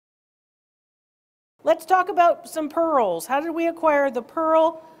Let's talk about some pearls. How did we acquire the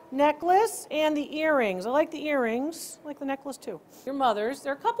pearl necklace and the earrings? I like the earrings. I like the necklace too. Your mother's.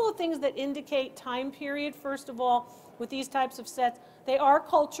 There are a couple of things that indicate time period. First of all, with these types of sets, they are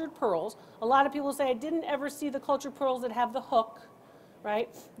cultured pearls. A lot of people say, I didn't ever see the cultured pearls that have the hook, right?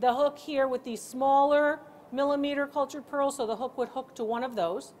 The hook here with these smaller millimeter cultured pearls, so the hook would hook to one of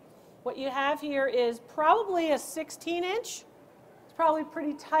those. What you have here is probably a 16-inch. It's probably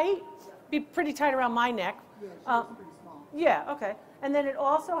pretty tight. Be pretty tight around my neck. Yeah, she's pretty small. Yeah, okay. And then it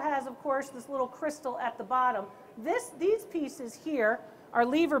also has, of course, this little crystal at the bottom. These pieces here are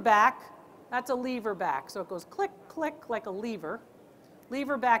lever back. That's a lever back. So it goes click, click like a lever.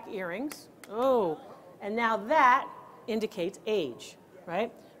 Lever back earrings. Oh, and now that indicates age,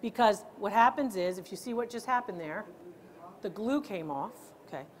 right? Because what happens is, if you see what just happened there, the glue came off,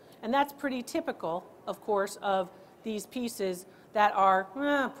 okay? And that's pretty typical, of course, of these pieces that are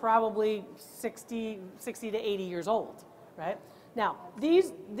probably 60 to 80 years old, right? Now,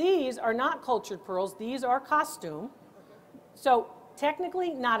 these are not cultured pearls. These are costume. So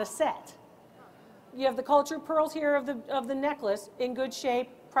technically not a set. You have the cultured pearls here of the necklace in good shape,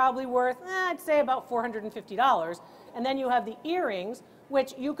 probably worth, I'd say about $450. And then you have the earrings,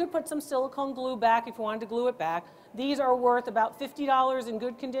 which you could put some silicone glue back if you wanted to glue it back. These are worth about $50 in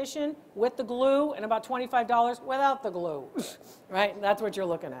good condition with the glue and about $25 without the glue, right? That's what you're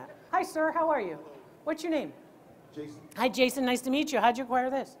looking at. Hi, sir. How are you? What's your name? Jason. Hi, Jason. Nice to meet you. How'd you acquire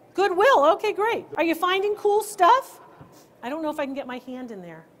this? Goodwill. Okay, great. Are you finding cool stuff? I don't know if I can get my hand in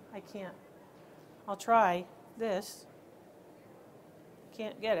there. I can't. I'll try this.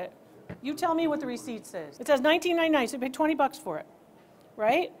 Can't get it. You tell me what the receipt says. It says $19.99, so you paid 20 bucks for it,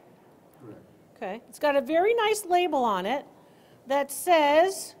 right? Correct. Okay. It's got a very nice label on it that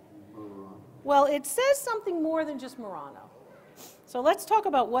says, Murano. well, it says something more than just Murano. So let's talk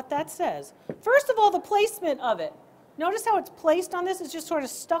about what that says. First of all, the placement of it. Notice how it's placed on this? It's just sort of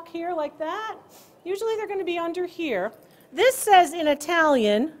stuck here like that. Usually they're going to be under here. This says in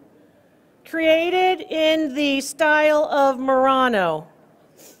Italian, created in the style of Murano.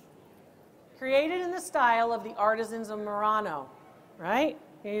 Created in the style of the artisans of Murano, right?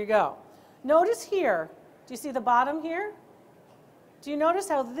 Here you go. Notice here, do you see the bottom here? Do you notice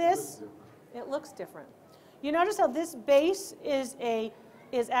how this, it looks different. You notice how this base is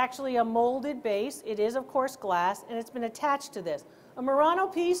actually a molded base. It is, of course, glass, and it's been attached to this. A Murano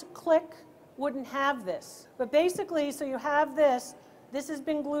piece, click, wouldn't have this. But basically, so you have this. This has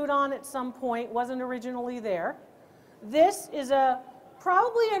been glued on at some point, wasn't originally there. This is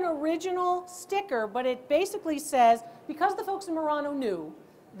probably an original sticker, but it basically says, because the folks in Murano knew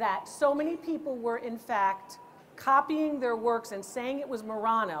that so many people were, in fact, copying their works and saying it was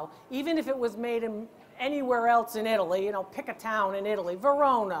Murano, even if it was made in anywhere else in Italy, you know, pick a town in Italy,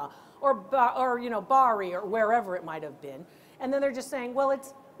 Verona, or you know, Bari, or wherever it might have been. And then they're just saying, well,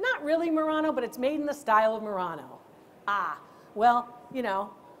 it's not really Murano, but it's made in the style of Murano. Ah, well, you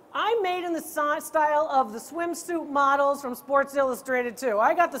know, I'm made in the style of the swimsuit models from Sports Illustrated too.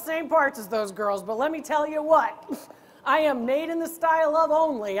 I got the same parts as those girls, but let me tell you what, I am made in the style of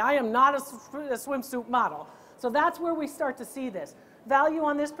only. I am not a swimsuit model. So that's where we start to see this. Value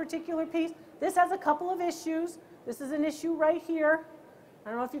on this particular piece, this has a couple of issues. This is an issue right here. I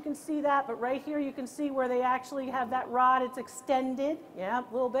don't know if you can see that, but right here you can see where they actually have that rod. It's extended, yeah,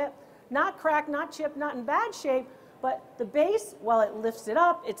 a little bit. Not cracked, not chipped, not in bad shape, but the base, while it lifts it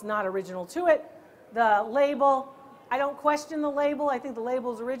up, it's not original to it. The label, I don't question the label. I think the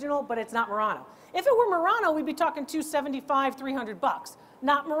label is original, but it's not Murano. If it were Murano, we'd be talking $275, $300.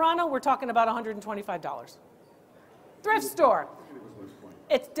 Not Murano, we're talking about $125. Thrift store.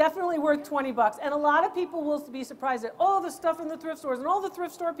 It's definitely worth 20 bucks. And a lot of people will be surprised at all the stuff in the thrift stores, and all the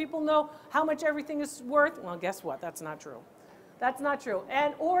thrift store people know how much everything is worth. Well, guess what? That's not true. That's not true.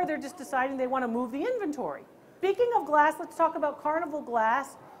 Or they're just deciding they want to move the inventory. Speaking of glass, let's talk about Carnival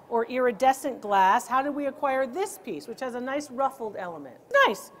glass or iridescent glass. How did we acquire this piece, which has a nice ruffled element?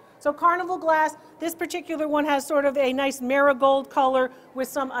 Nice. So Carnival glass, this particular one has sort of a nice marigold color with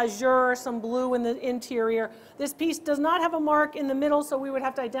some azure, some blue in the interior. This piece does not have a mark in the middle, so we would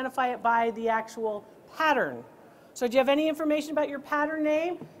have to identify it by the actual pattern. So do you have any information about your pattern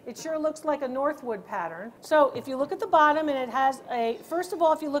name? It sure looks like a Northwood pattern. So if you look at the bottom, and it has a, first of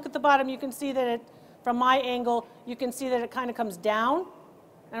all, if you look at the bottom, you can see that it, from my angle, you can see that it kind of comes down.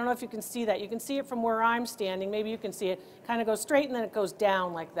 I don't know if you can see that. You can see it from where I'm standing. Maybe you can see it. Kind of goes straight and then it goes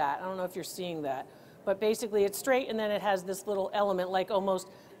down like that. I don't know if you're seeing that. But basically it's straight and then it has this little element like almost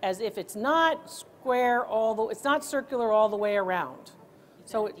as if it's not square all the, it's not circular all the way around.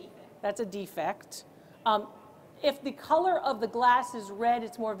 So that's a defect. If the color of the glass is red,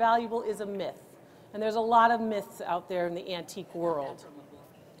 it's more valuable is a myth. And there's a lot of myths out there in the antique world.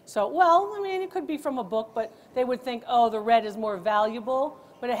 So, well, I mean, it could be from a book, but they would think, oh, the red is more valuable.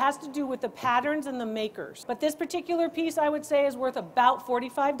 But it has to do with the patterns and the makers. But this particular piece, I would say, is worth about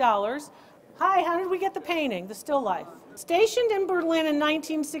 $45. Hi, how did we get the painting, the still life? Stationed in Berlin in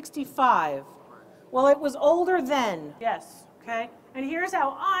 1965. Well, it was older then. Yes, okay. And here's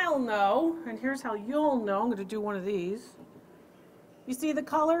how I'll know, and here's how you'll know. I'm going to do one of these. You see the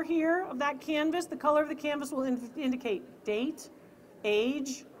color here of that canvas? The color of the canvas will indicate date,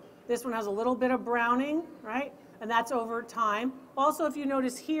 age. This one has a little bit of browning, right? And that's over time. Also, if you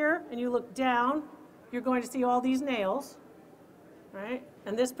notice here and you look down, you're going to see all these nails, right?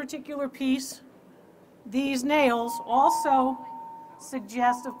 And this particular piece, these nails also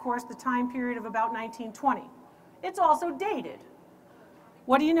suggest, of course, the time period of about 1920. It's also dated.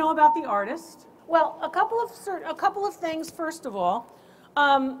 What do you know about the artist? Well, a couple of things, first of all.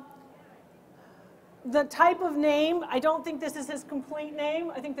 The type of name, I don't think this is his complete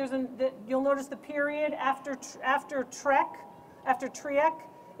name. I think you'll notice the period after Triek,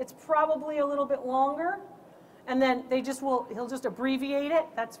 it's probably a little bit longer. And then he'll just abbreviate it.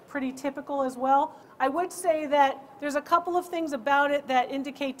 That's pretty typical as well. I would say that there's a couple of things about it that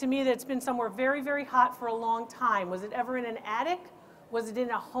indicate to me that it's been somewhere very, very hot for a long time. Was it ever in an attic? Was it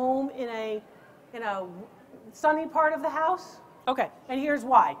in a home in a sunny part of the house? Okay, and here's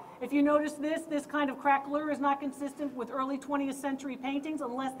why. If you notice this kind of crackler is not consistent with early 20th century paintings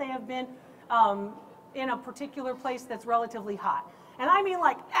unless they have been in a particular place that's relatively hot. And I mean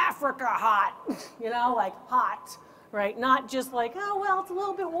like Africa hot, like hot, right? Not just like, oh, well, it's a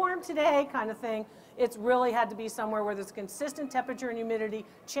little bit warm today kind of thing. It's really had to be somewhere where there's consistent temperature and humidity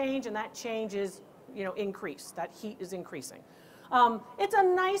change, and that change is, increase. That heat is increasing. It's a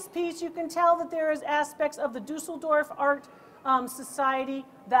nice piece. You can tell that there is aspects of the Dusseldorf Art Society.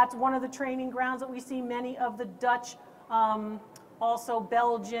 That's one of the training grounds that we see many of the Dutch, also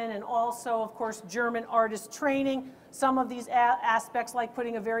Belgian, and also, of course, German artists training. Some of these aspects, like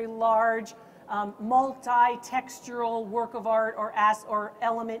putting a very large, multi-textural work of art or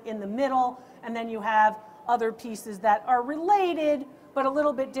element in the middle, and then you have other pieces that are related, but a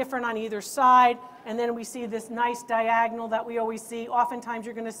little bit different on either side. And then we see this nice diagonal that we always see. Oftentimes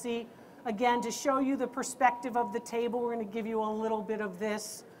you're going to see, again, to show you the perspective of the table, we're going to give you a little bit of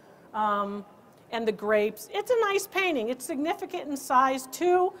this. And the grapes. It's a nice painting. It's significant in size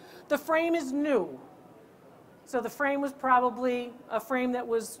too. The frame is new. So the frame was probably a frame that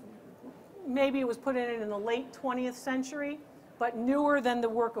maybe it was put in the late 20th century, but newer than the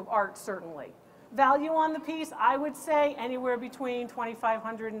work of art, certainly. Value on the piece, I would say anywhere between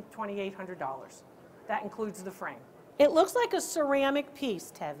 $2,500 and $2,800. That includes the frame. It looks like a ceramic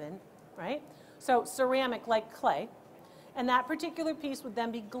piece, Tevin, right? So ceramic like clay. And that particular piece would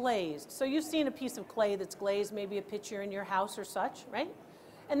then be glazed. So you've seen a piece of clay that's glazed, maybe a picture in your house or such, right?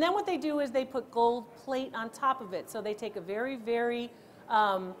 And then what they do is they put gold plate on top of it. So they take a very, very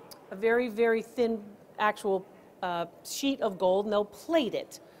thin actual sheet of gold, and they'll plate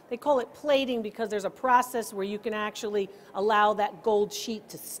it. They call it plating because there's a process where you can actually allow that gold sheet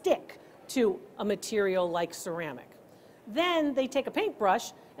to stick to a material like ceramic. Then they take a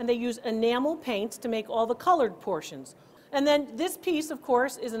paintbrush and they use enamel paints to make all the colored portions. And then this piece, of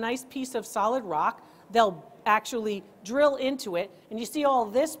course, is a nice piece of solid rock. They'll actually drill into it, and you see all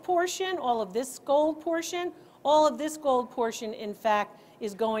this portion, all of this gold portion, all of this gold portion, in fact,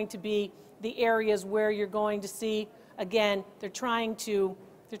 is going to be the areas where you're going to see, again, they're trying to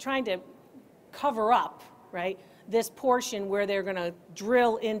cover up, right, this portion where they're going to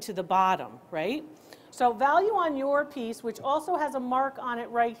drill into the bottom, right? So value on your piece, which also has a mark on it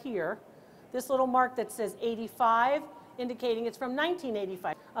right here, this little mark that says 85, indicating it's from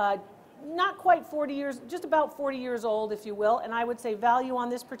 1985. Not quite 40 years, just about 40 years old, if you will, and I would say value on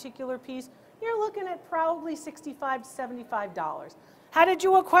this particular piece, you're looking at probably $65 to $75. How did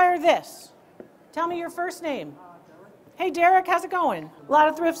you acquire this? Tell me your first name. Derek. Hey Derek, how's it going? A lot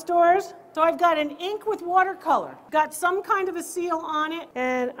of thrift stores? So I've got an ink with watercolor, got some kind of a seal on it,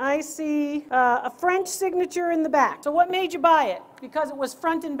 and I see a French signature in the back. So what made you buy it? Because it was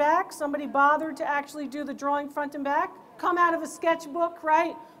front and back? Somebody bothered to actually do the drawing front and back? Come out of a sketchbook,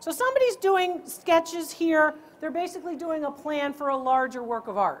 right? So somebody's doing sketches here. They're basically doing a plan for a larger work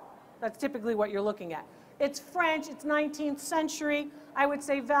of art. That's typically what you're looking at. It's French, it's 19th century. I would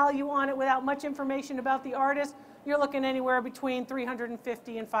say value on it without much information about the artist. You're looking anywhere between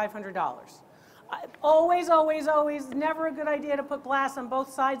 $350 and $500. Always, always, always, never a good idea to put glass on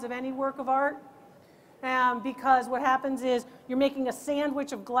both sides of any work of art, because what happens is you're making a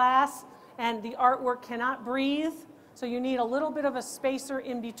sandwich of glass and the artwork cannot breathe, so you need a little bit of a spacer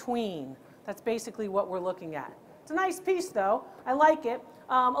in between. That's basically what we're looking at. It's a nice piece, though. I like it.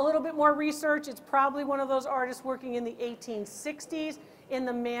 A little bit more research. It's probably one of those artists working in the 1860s in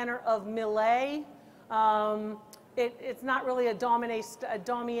the manner of Millet. It's not really a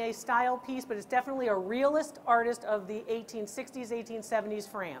Daumier style piece, but it's definitely a realist artist of the 1860s, 1870s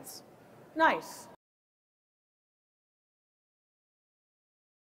France. Nice.